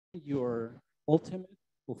your ultimate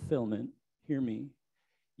fulfillment, hear me,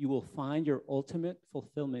 you will find your ultimate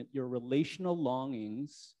fulfillment, your relational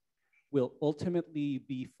longings will ultimately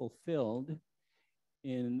be fulfilled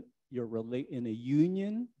in in a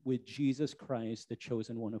union with Jesus Christ, the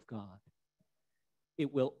chosen one of God.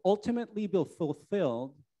 It will ultimately be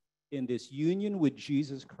fulfilled in this union with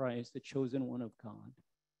Jesus Christ, the chosen one of God.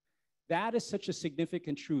 That is such a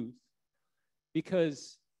significant truth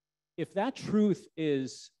because if that truth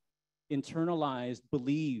is internalized,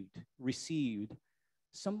 believed, received,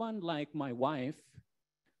 someone like my wife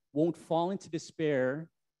won't fall into despair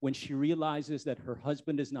when she realizes that her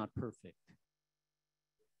husband is not perfect,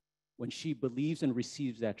 when she believes and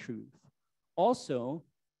receives that truth. Also,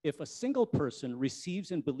 if a single person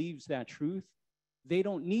receives and believes that truth, they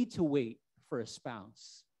don't need to wait for a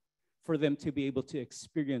spouse for them to be able to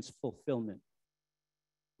experience fulfillment,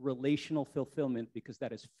 relational fulfillment, because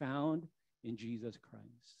that is found in Jesus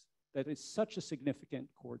Christ. That is such a significant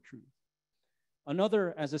core truth.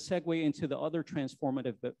 Another, as a segue into the other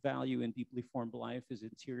transformative value in deeply formed life, is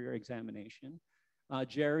interior examination.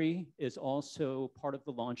 Geri is also part of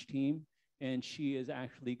the launch team, and she is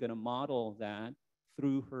actually going to model that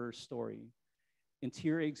through her story.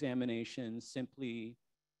 Interior examination simply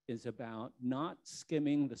is about not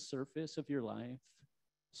skimming the surface of your life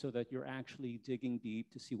so that you're actually digging deep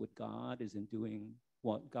to see what God is doing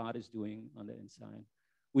on the inside.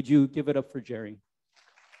 Would you give it up for Geri?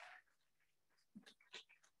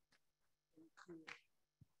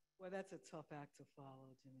 Well, that's a tough act to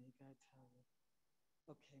follow, Jimmy, I gotta tell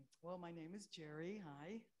you. Okay, well, my name is Geri.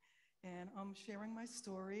 Hi. And I'm sharing my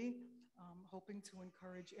story, hoping to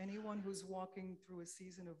encourage anyone who's walking through a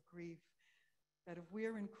season of grief that if we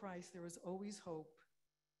are in Christ, there is always hope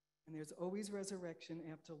and there's always resurrection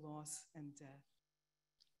after loss and death.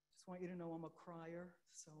 Just want you to know I'm a crier,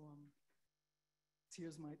 so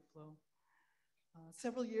tears might flow.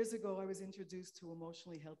 Several years ago, I was introduced to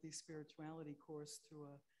emotionally healthy spirituality course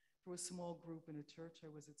through a small group in a church I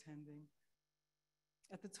was attending.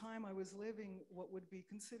 At the time, I was living what would be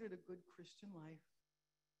considered a good Christian life.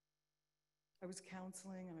 I was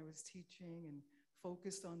counseling and I was teaching and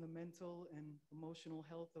focused on the mental and emotional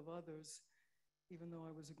health of others, even though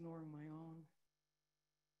I was ignoring my own.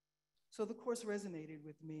 So the course resonated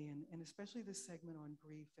with me, and especially this segment on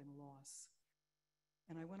grief and loss.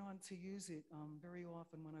 And I went on to use it very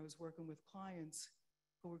often when I was working with clients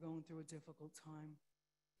who were going through a difficult time.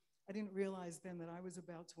 I didn't realize then that I was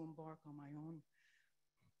about to embark on my own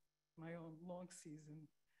long season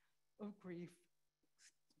of grief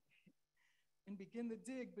and begin to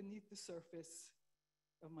dig beneath the surface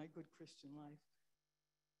of my good Christian life.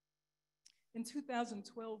 In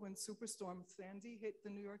 2012, when Superstorm Sandy hit the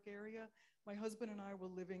New York area, my husband and I were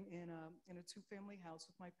living in a two-family house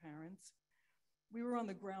with my parents. We were on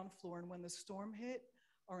the ground floor, and when the storm hit,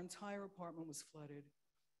 our entire apartment was flooded,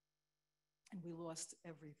 and we lost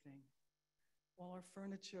everything. All our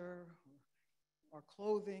furniture, our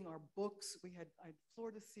clothing, our books. I had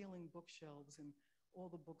floor-to-ceiling bookshelves, and all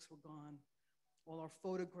the books were gone. All our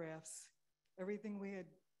photographs, everything we had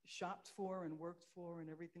shopped for and worked for, and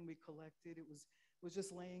everything we collected, it was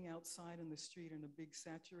just laying outside in the street in a big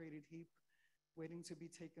saturated heap, waiting to be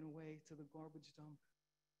taken away to the garbage dump.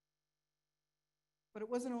 But it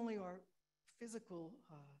wasn't only our physical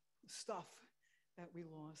stuff that we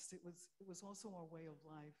lost. It was also our way of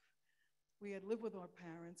life. We had lived with our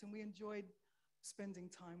parents, and we enjoyed spending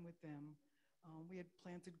time with them. We had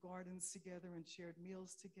planted gardens together and shared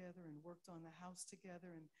meals together and worked on the house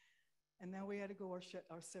together. And now we had to go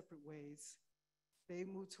our separate ways. They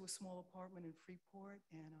moved to a small apartment in Freeport,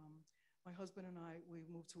 and my husband and I, we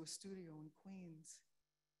moved to a studio in Queens.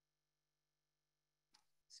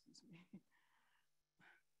 Excuse me.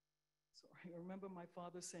 Sorry, I remember my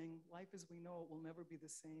father saying, life as we know it will never be the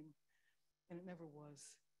same, and it never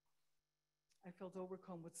was. I felt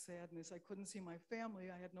overcome with sadness. I couldn't see my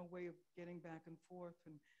family. I had no way of getting back and forth,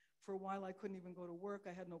 and for a while I couldn't even go to work.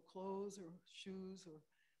 I had no clothes or shoes, or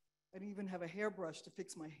I didn't even have a hairbrush to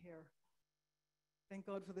fix my hair. Thank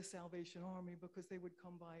God for the Salvation Army, because they would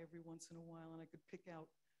come by every once in a while and I could pick out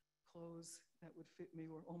clothes that would fit me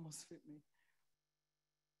or almost fit me.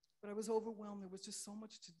 But I was overwhelmed. There was just so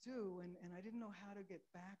much to do, and I didn't know how to get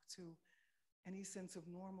back to any sense of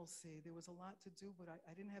normalcy. There was a lot to do, but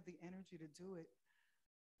I didn't have the energy to do it.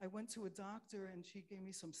 I went to a doctor and she gave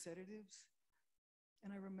me some sedatives.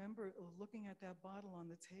 And I remember looking at that bottle on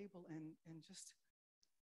the table and just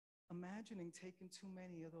imagining taking too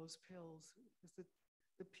many of those pills, because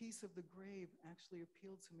the peace of the grave actually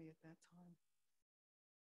appealed to me at that time.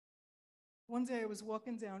 One day I was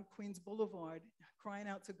walking down Queens Boulevard, crying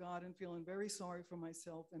out to God and feeling very sorry for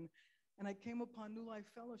myself. And I came upon New Life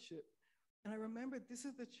Fellowship. And I remembered this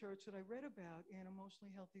is the church that I read about in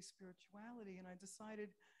Emotionally Healthy Spirituality. And I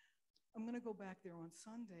decided I'm going to go back there on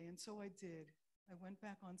Sunday. And so I did. I went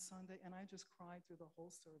back on Sunday and I just cried through the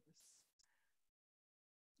whole service.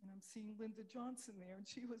 And I'm seeing Linda Johnson there, and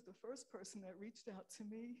she was the first person that reached out to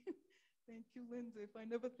me. Thank you, Linda. If I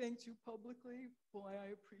never thanked you publicly, boy,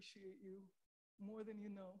 I appreciate you more than you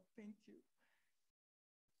know. Thank you.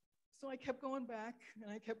 So I kept going back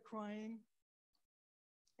and I kept crying.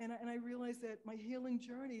 And I realized that my healing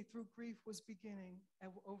journey through grief was beginning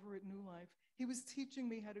over at New Life. He was teaching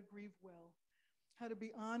me how to grieve well, how to be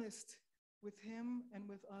honest with him and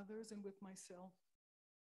with others and with myself.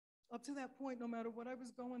 Up to that point, no matter what I was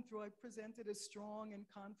going through, I presented as strong and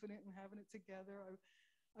confident and having it together.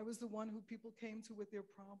 I was the one who people came to with their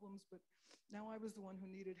problems, but now I was the one who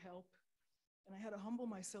needed help. And I had to humble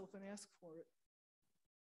myself and ask for it.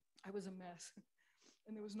 I was a mess,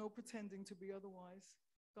 and there was no pretending to be otherwise.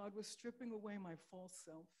 God was stripping away my false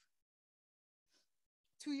self.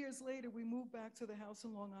 2 years later, we moved back to the house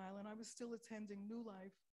in Long Island. I was still attending New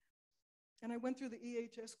Life, and I went through the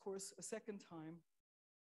EHS course a second time.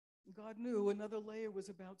 God knew another layer was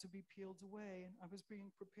about to be peeled away, and I was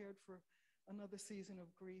being prepared for another season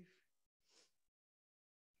of grief.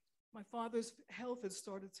 My father's health had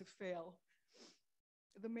started to fail.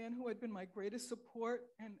 The man who had been my greatest support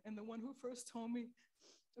and the one who first told me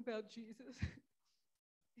about Jesus,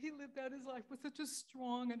 he lived out his life with such a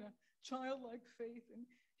strong and a childlike faith, and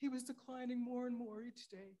he was declining more and more each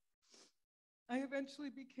day. I eventually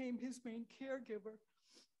became his main caregiver,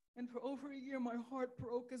 and for over a year, my heart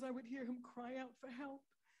broke as I would hear him cry out for help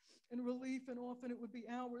and relief, and often it would be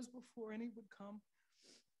hours before any would come.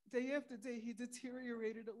 Day after day, he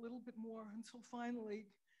deteriorated a little bit more until finally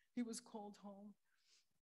he was called home.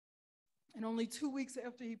 And only 2 weeks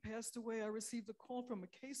after he passed away, I received a call from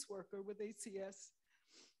a caseworker with ACS.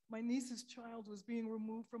 My niece's child was being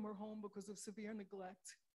removed from her home because of severe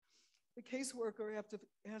neglect. The caseworker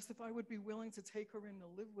asked if I would be willing to take her in to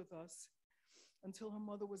live with us until her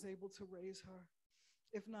mother was able to raise her.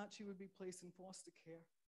 If not, she would be placed in foster care.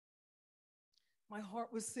 My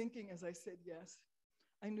heart was sinking as I said yes.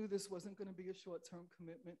 I knew this wasn't going to be a short-term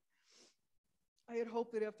commitment. I had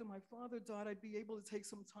hoped that after my father died, I'd be able to take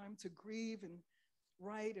some time to grieve and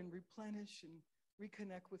write and replenish and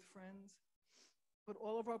reconnect with friends. But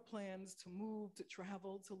all of our plans to move, to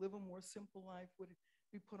travel, to live a more simple life would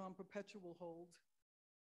be put on perpetual hold.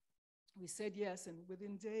 We said yes, and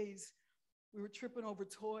within days, we were tripping over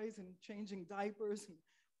toys and changing diapers and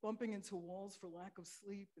bumping into walls for lack of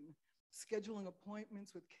sleep and scheduling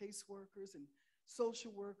appointments with caseworkers and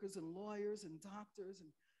social workers and lawyers and doctors. And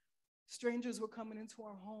strangers were coming into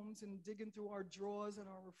our homes and digging through our drawers and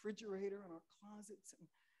our refrigerator and our closets. And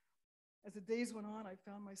as the days went on, I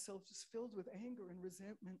found myself just filled with anger and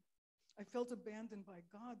resentment. I felt abandoned by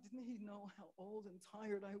God. Didn't he know how old and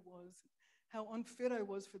tired I was, how unfit I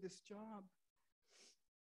was for this job?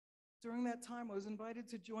 During that time, I was invited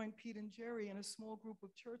to join Pete and Geri and a small group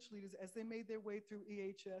of church leaders as they made their way through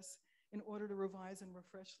EHS in order to revise and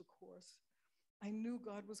refresh the course. I knew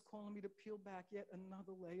God was calling me to peel back yet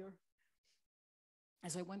another layer.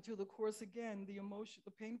 As I went through the course again,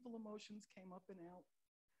 the painful emotions came up and out.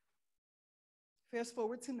 Fast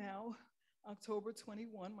forward to now, October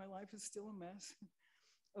 21, my life is still a mess.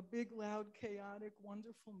 A big, loud, chaotic,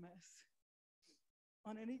 wonderful mess.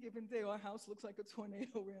 On any given day, our house looks like a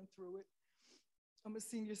tornado ran through it. I'm a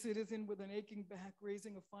senior citizen with an aching back,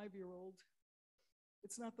 raising a 5-year-old.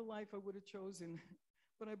 It's not the life I would have chosen,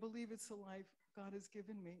 but I believe it's the life God has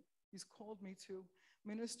given me. He's called me to,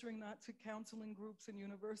 ministering not to counseling groups and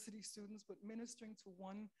university students, but ministering to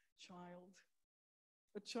one child.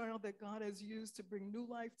 A child that God has used to bring new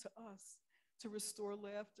life to us, to restore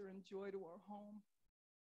laughter and joy to our home.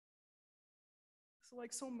 So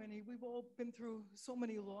like so many, we've all been through so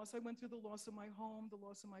many losses. I went through the loss of my home, the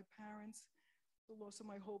loss of my parents, the loss of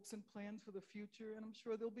my hopes and plans for the future, and I'm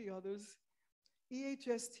sure there'll be others.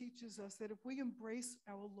 EHS teaches us that if we embrace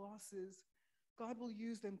our losses, God will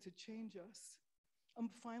use them to change us. I'm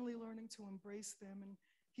finally learning to embrace them, and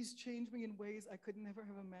he's changed me in ways I could never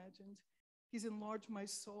have imagined. He's enlarged my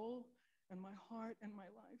soul and my heart and my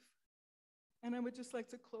life. And I would just like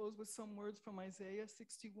to close with some words from Isaiah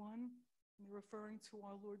 61, referring to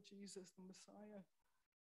our Lord Jesus, the Messiah.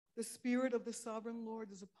 The Spirit of the Sovereign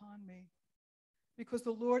Lord is upon me, because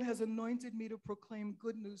the Lord has anointed me to proclaim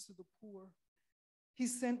good news to the poor. He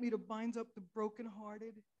sent me to bind up the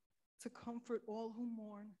brokenhearted, to comfort all who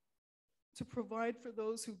mourn, to provide for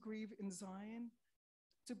those who grieve in Zion,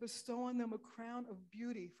 to bestow on them a crown of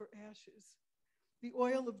beauty for ashes, the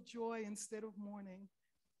oil of joy instead of mourning,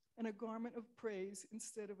 and a garment of praise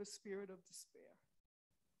instead of a spirit of despair.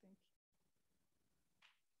 Thank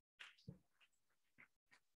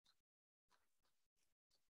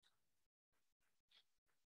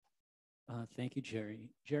you. Thank you, Geri.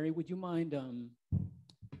 Geri, would you mind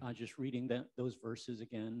just reading those verses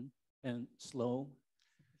again and slow?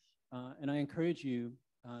 And I encourage you,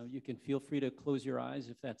 you can feel free to close your eyes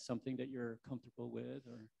if that's something that you're comfortable with,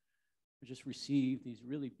 or just receive these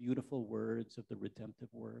really beautiful words of the redemptive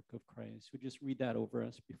work of Christ. Would just read that over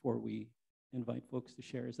us before we invite folks to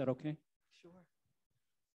share. Is that okay? Sure.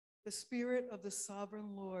 The Spirit of the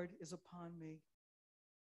Sovereign Lord is upon me,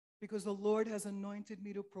 because the Lord has anointed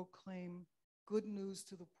me to proclaim good news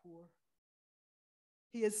to the poor.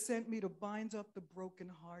 He has sent me to bind up the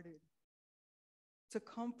brokenhearted, to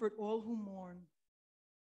comfort all who mourn,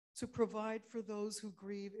 to provide for those who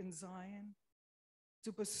grieve in Zion,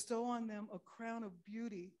 to bestow on them a crown of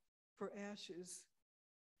beauty for ashes,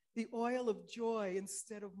 the oil of joy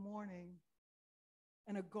instead of mourning,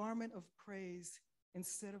 and a garment of praise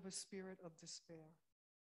instead of a spirit of despair.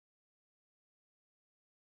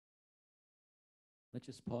 Let's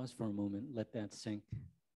just pause for a moment, let that sink.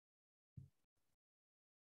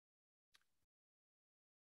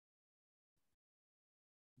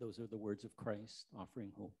 Those are the words of Christ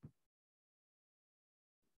offering hope.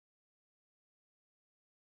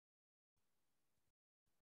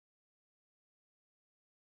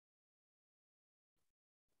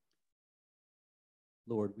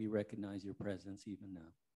 Lord, we recognize your presence even now.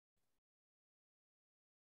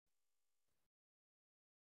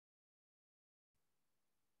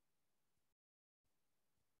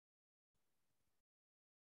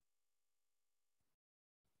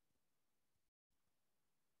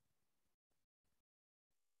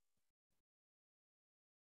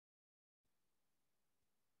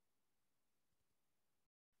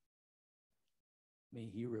 May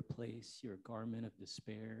he replace your garment of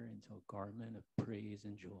despair into a garment of praise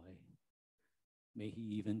and joy. May he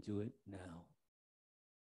even do it now.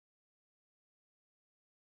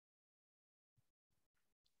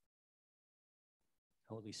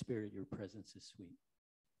 Holy Spirit, your presence is sweet.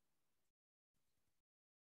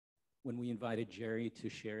 When we invited Geri to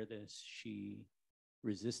share this, she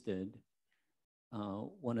resisted.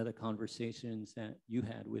 One of the conversations that you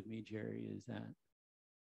had with me, Geri, is that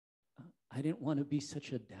I didn't want to be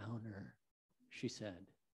such a downer, she said.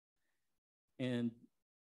 And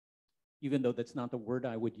even though that's not the word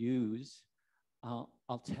I would use,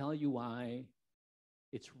 I'll tell you why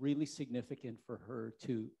it's really significant for her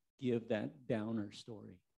to give that downer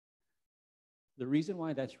story. The reason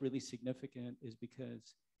why that's really significant is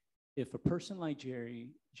because if a person like Geri,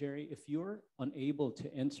 if you're unable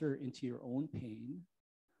to enter into your own pain,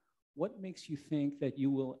 what makes you think that you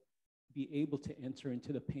will be able to enter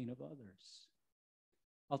into the pain of others?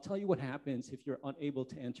 I'll tell you what happens if you're unable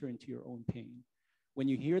to enter into your own pain. When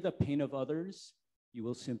you hear the pain of others, you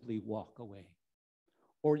will simply walk away.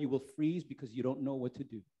 Or you will freeze because you don't know what to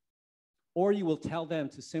do. Or you will tell them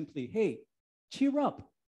to simply, hey, cheer up,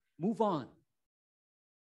 move on.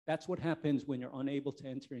 That's what happens when you're unable to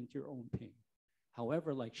enter into your own pain.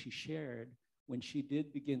 However, like she shared, when she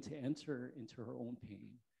did begin to enter into her own pain,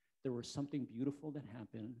 there was something beautiful that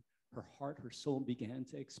happened. Her heart, her soul began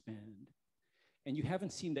to expand. And you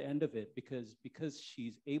haven't seen the end of it because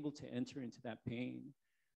she's able to enter into that pain.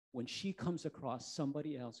 When she comes across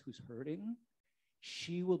somebody else who's hurting,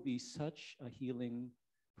 she will be such a healing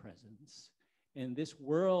presence. And this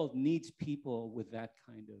world needs people with that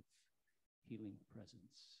kind of healing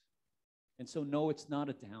presence. And so, no, it's not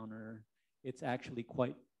a downer. It's actually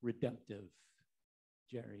quite redemptive,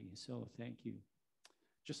 Geri. So thank you.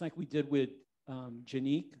 Just like we did with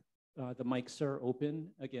Janique, the mics are open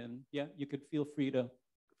again. Yeah, you could feel free to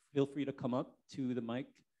come up to the mic.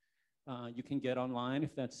 You can get online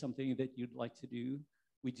if that's something that you'd like to do.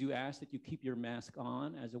 We do ask that you keep your mask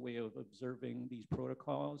on as a way of observing these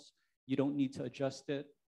protocols. You don't need to adjust it,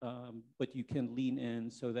 but you can lean in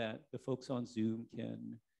so that the folks on Zoom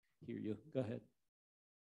can hear you. Go ahead.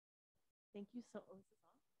 Thank you so. Oh, is this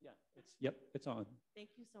on? Yeah, it's on. Thank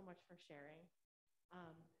you so much for sharing.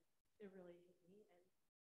 It really hit me, and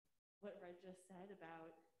what Red just said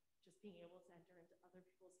about just being able to enter into other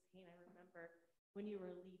people's pain. I remember when you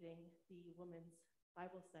were leading the women's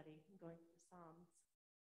Bible study and going through Psalms,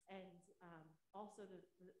 and also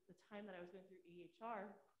the time that I was going through EHR,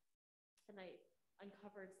 and I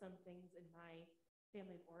uncovered some things in my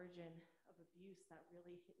family of origin of abuse that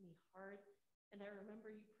really hit me hard. And I remember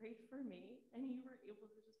you prayed for me, and you were able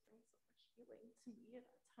to just bring so much healing to me at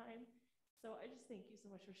that time. So I just thank you so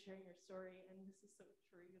much for sharing your story. And this is so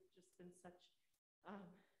true. You've just been such um,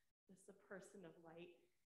 just a person of light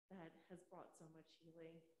that has brought so much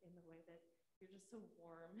healing in the way that you're just so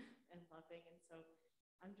warm and loving. And so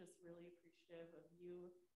I'm just really appreciative of you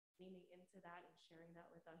leaning into that and sharing that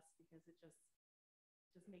with us because it just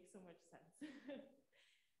makes so much sense.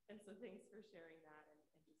 And so thanks for sharing that and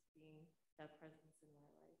just being that presence in my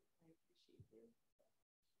life. I appreciate you.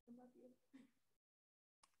 I love you.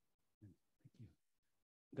 Thank you.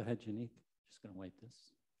 Go ahead, Janique. Just going to wipe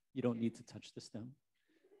this. You don't need to touch the stem.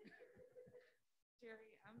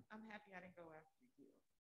 Geri, I'm happy I didn't go after you.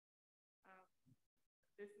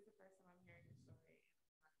 This is the first time I'm hearing your story,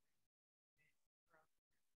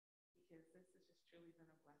 because this has just truly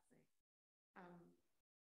been a blessing.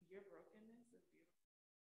 Your brokenness is beautiful,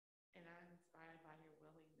 and I'm inspired by your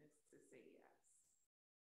willingness to say yes,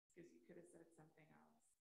 because you could have said something else.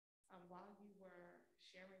 While you were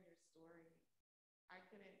sharing your story, I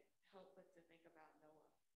couldn't help but to think about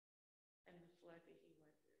Noah and the flood that he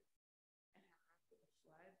went through, and how after the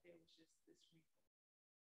flood there was just this rebirth,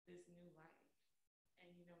 this new life.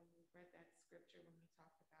 And you know, when we read that scripture when he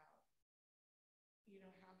talked about, you know,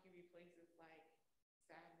 how he replaces like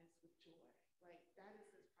sadness with joy. Like that is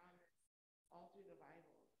his promise all through the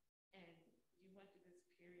Bible. And you went through this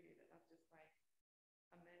period of just like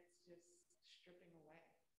immense just stripping away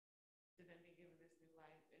to then be given this new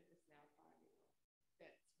life in this now 5-year-old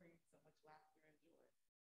that's bringing so much laughter and joy.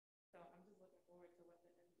 So I'm just looking forward to what the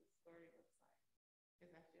end of the story looks like,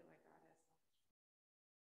 because I feel like God has so much.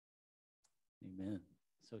 Amen.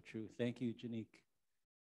 So true. Thank you, Janique.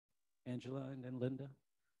 Angela and then Linda.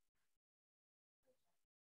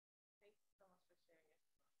 Thank you so much for sharing your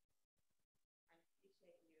story. I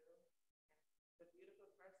appreciate you and the beautiful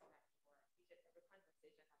person that you were. Each and every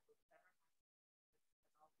conversation that we've ever had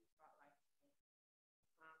has always brought life to me.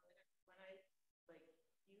 When I like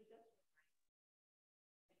you just I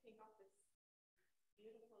think of this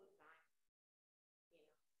beautiful design, you know,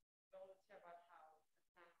 you always hear about how the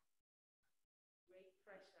time great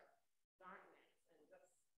pressure, darkness, and just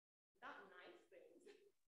not nice things,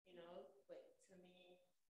 you know, but to me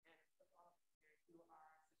and to all of you, you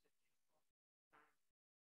are such a beautiful design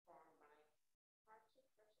formed by hardship,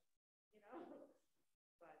 pressure, you know,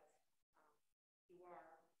 but you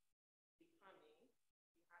are becoming,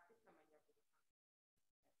 you have become and you're becoming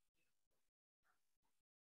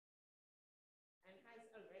and has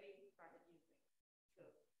already started using to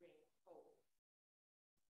bring hope.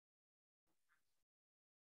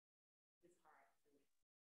 It's hard to me.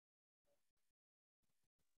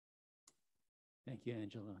 Thank you,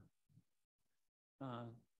 Angela.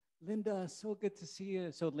 Linda, so good to see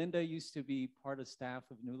you. So Linda used to be part of staff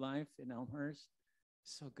of New Life in Elmhurst.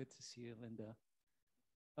 So good to see you, Linda.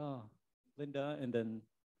 Oh, Linda, and then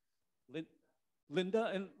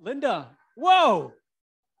Linda and Linda. Whoa!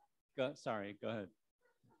 Sorry, go ahead.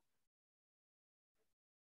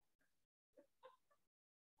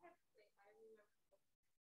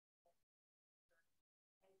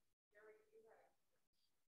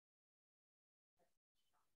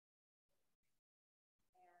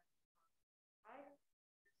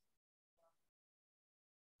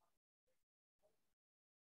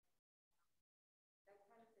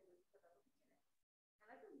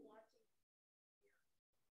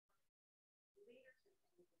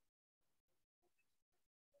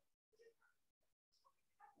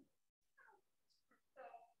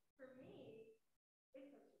 For me,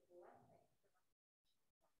 it's such a blessing,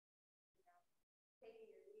 you know, taking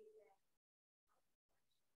your lead in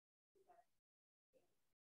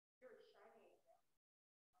because you're shining example.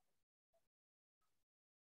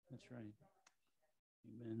 That's right.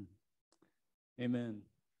 Amen. Amen.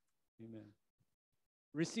 Amen.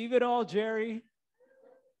 Receive it all, Geri.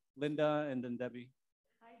 Linda, and then Debbie.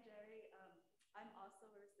 Hi, Geri. I'm also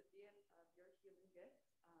a recipient of your healing gift.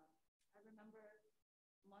 I remember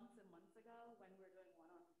months and months ago when we were doing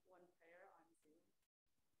one-on-one prayer on Zoom,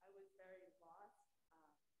 I was very lost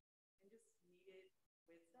and just needed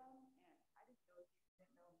wisdom, and I didn't know if you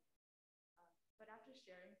didn't know me. But after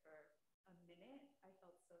sharing for a minute, I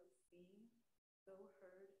felt so seen, so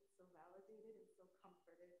heard, so validated, and so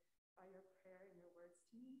comforted by your prayer and your words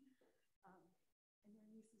to me. And your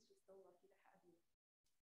niece is just so lucky to have you.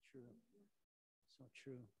 True. So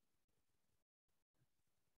true.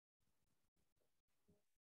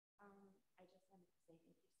 I just wanted to say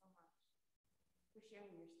thank you so much for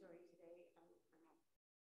sharing your story today.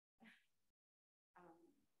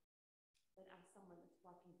 But as someone that's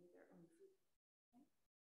walking through their own season,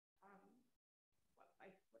 what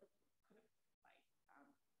life could have looked like.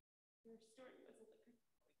 Your story was a liquor.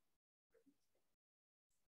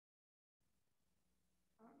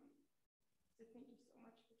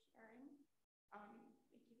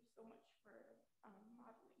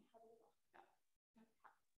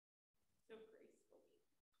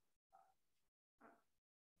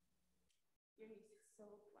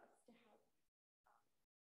 so blessed to have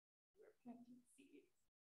your planting seeds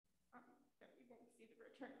that we won't see the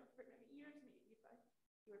return of for many years maybe, but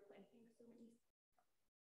you are planting so many seeds.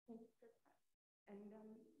 Thank you for that. And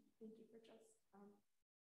thank you for just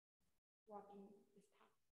walking this path.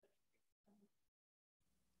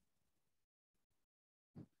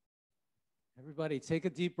 Everybody, take a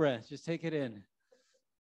deep breath. Just take it in.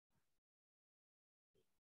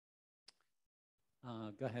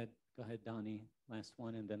 Go ahead, Donnie. Last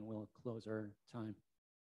one, and then we'll close our time.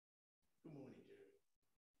 Good morning, Geri.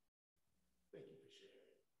 Thank you for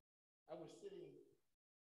sharing. I was sitting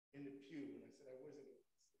in the pew, and I said I wasn't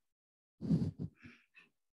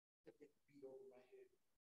going to beat over my head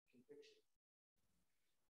conviction.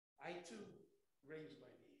 I, too, raised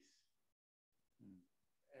my niece.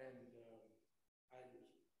 And I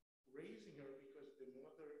was raising her because the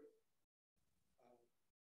mother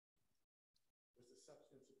was a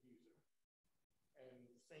substance abuser. And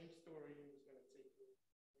the same story was going to take her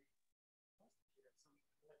foster care,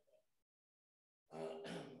 something like that.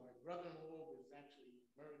 My brother-in-law was actually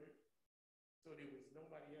murdered, so there was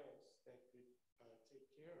nobody else that could take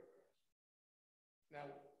care of her. Now,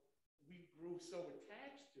 we grew so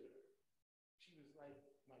attached to her. She was like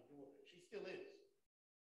my daughter. She still is.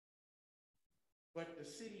 But the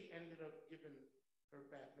city ended up giving her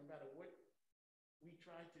back. No matter what we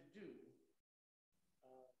tried to do,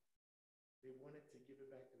 they wanted to give it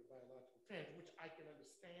back to the biological parents, which I can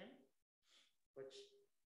understand. But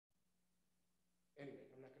anyway,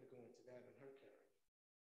 I'm not going to go into that on her character.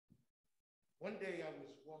 One day I was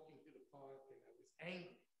walking through the park and I was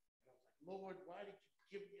angry. And I was like, Lord, why did you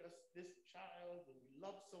give us this child that we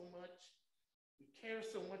love so much, we care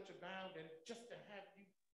so much about, and just to have you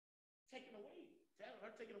taken away, to have her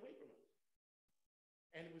taken away from us?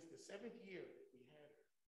 And it was the 7th year that we had her.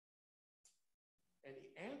 And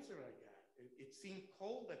the answer I got, it seemed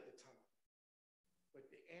cold at the time, but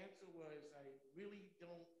the answer was, I really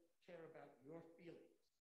don't care about your feelings.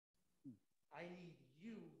 I need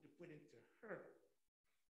you to put into her.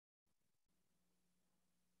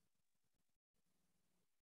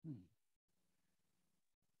 He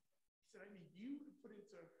said, I need you to put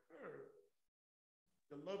into her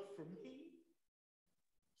the love for me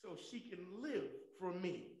so she can live for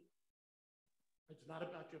me. It's not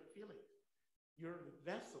about your feelings. You're the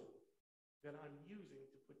vessel that I'm using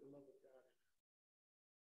to put the love of God in her.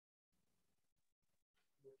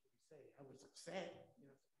 What can we say? I was upset. You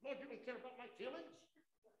know, Lord, you don't care about my feelings?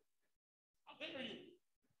 How dare you?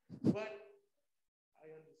 But I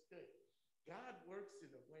understood. God works in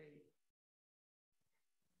a way,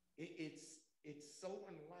 it's so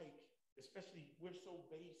unlike, especially we're so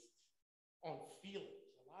based on feelings.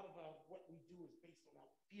 A lot of what we do is based on our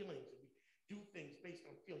feelings, and we do things based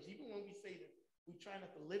on feelings. Even when we say that we try not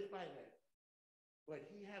to live by that, but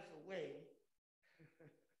he has a way.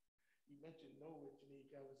 You mentioned Noah,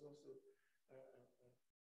 Janique.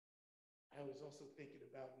 I was also thinking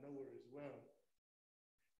about Noah as well,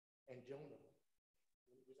 and Jonah.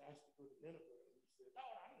 When he was asked to go to Nineveh, and he said, "No,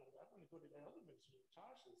 I want to go to that other ministry,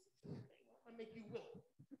 Tarshish." He said, "Okay, well, I'm gonna make you willing."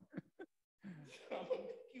 I'm gonna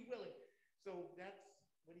make you willing. So that's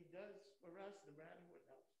what he does for us, no matter what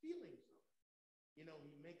our feelings are. You know,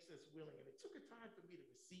 he makes us willing, and it took a time for me to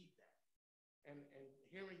receive that. And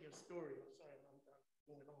hearing your story, I'm sorry, I'm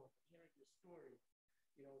going on. Hearing your story,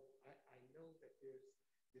 you know, I know that there's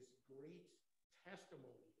this great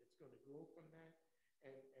testimony that's going to grow from that,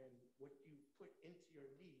 and what you put into your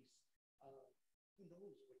niece, who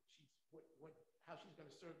knows how she's going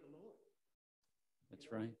to serve the Lord.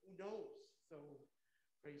 That's right. Who knows? So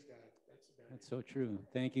praise God. That's so true.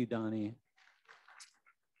 Thank you, Donnie.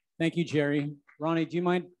 Thank you, Geri. Ronnie, do you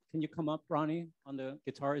mind? Can you come up, Ronnie, on the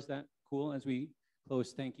guitar? Is that cool as we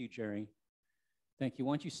close? Thank you, Geri. Thank you.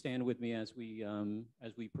 Why don't you stand with me as we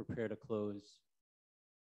prepare to close?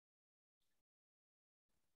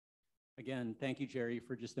 Again, thank you, Geri,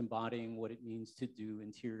 for just embodying what it means to do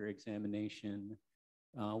interior examination,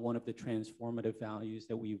 one of the transformative values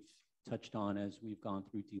that we've touched on as we've gone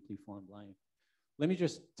through Deeply Formed Life. Let me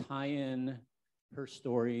just tie in her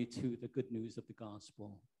story to the good news of the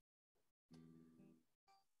gospel.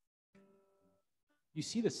 You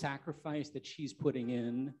see the sacrifice that she's putting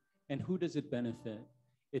in, and who does it benefit?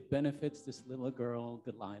 It benefits this little girl,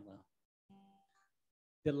 Delilah.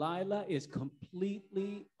 Delilah is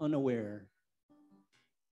completely unaware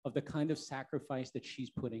of the kind of sacrifice that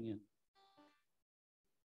she's putting in.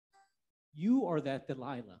 You are that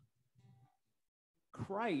Delilah.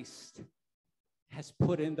 Christ has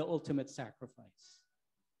put in the ultimate sacrifice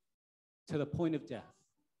to the point of death.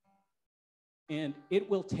 And it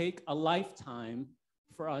will take a lifetime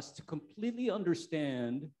for us to completely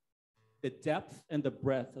understand the depth and the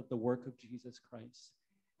breadth of the work of Jesus Christ.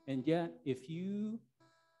 And yet, if you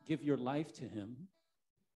give your life to him,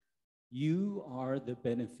 you are the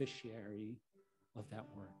beneficiary of that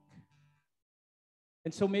work.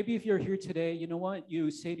 And so maybe if you're here today, you know what?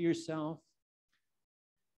 You say to yourself,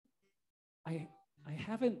 I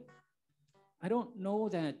don't know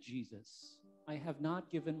that Jesus. I have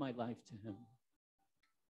not given my life to him.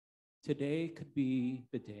 Today could be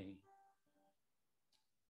the day.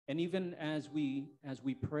 And even as we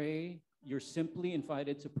pray, you're simply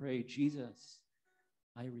invited to pray, Jesus,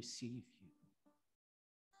 I receive you.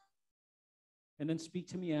 And then speak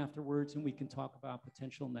to me afterwards and we can talk about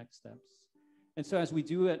potential next steps. And so as we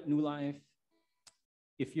do at New Life,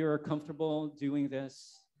 if you're comfortable doing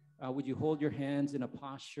this, would you hold your hands in a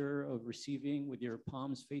posture of receiving with your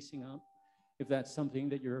palms facing up? If that's something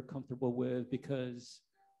that you're comfortable with, because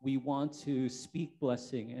we want to speak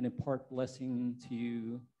blessing and impart blessing to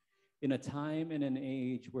you in a time and an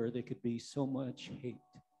age where there could be so much hate.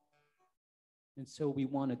 And so we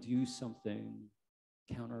want to do something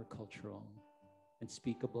countercultural and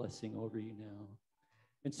speak a blessing over you now.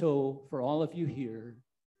 And so for all of you here,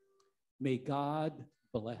 may God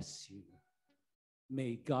bless you.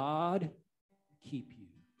 May God keep you.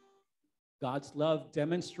 God's love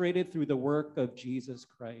demonstrated through the work of Jesus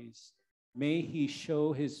Christ. May he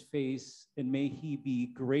show his face and may he be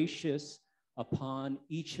gracious upon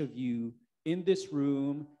each of you in this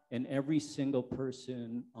room and every single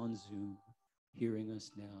person on Zoom hearing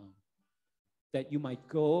us now. That you might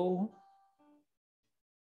go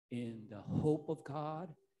in the hope of God,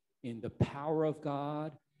 in the power of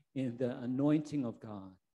God, in the anointing of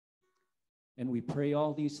God. And we pray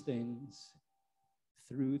all these things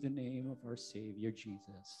through the name of our Savior,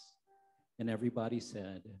 Jesus. And everybody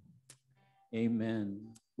said, amen.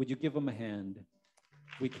 Would you give him a hand?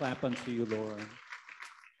 We clap unto you, Lord.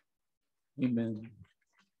 Amen.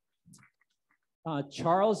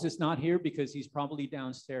 Charles is not here because he's probably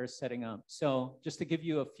downstairs setting up. So just to give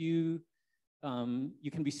you a few,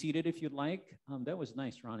 you can be seated if you'd like. That was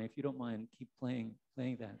nice, Ronnie. If you don't mind, keep playing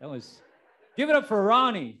that. That was, give it up for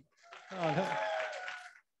Ronnie.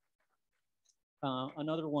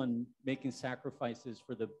 Another one, making sacrifices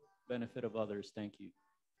for the benefit of others. Thank you.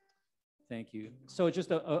 Thank you. So just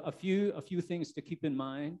a few things to keep in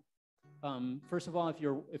mind. First of all, if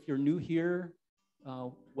you're new here,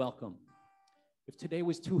 welcome. If today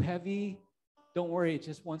was too heavy, don't worry, it's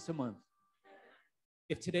just once a month.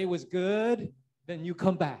 If today was good, then you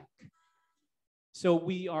come back. So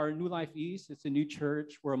we are New Life East. It's a new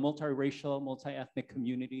church. We're a multiracial, multi-ethnic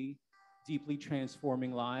community, deeply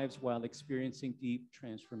transforming lives while experiencing deep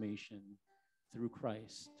transformation through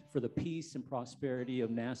Christ for the peace and prosperity of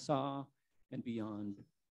Nassau and beyond.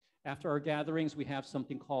 After our gatherings, we have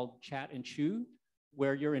something called Chat and Chew,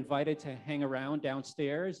 where you're invited to hang around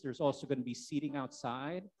downstairs. There's also going to be seating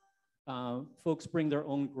outside. Folks bring their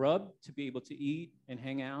own grub to be able to eat and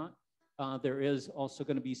hang out. There is also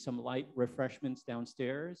going to be some light refreshments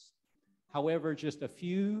downstairs. However, just a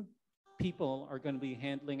few people are going to be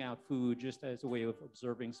handling out food just as a way of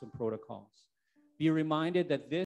observing some protocols. Be reminded that this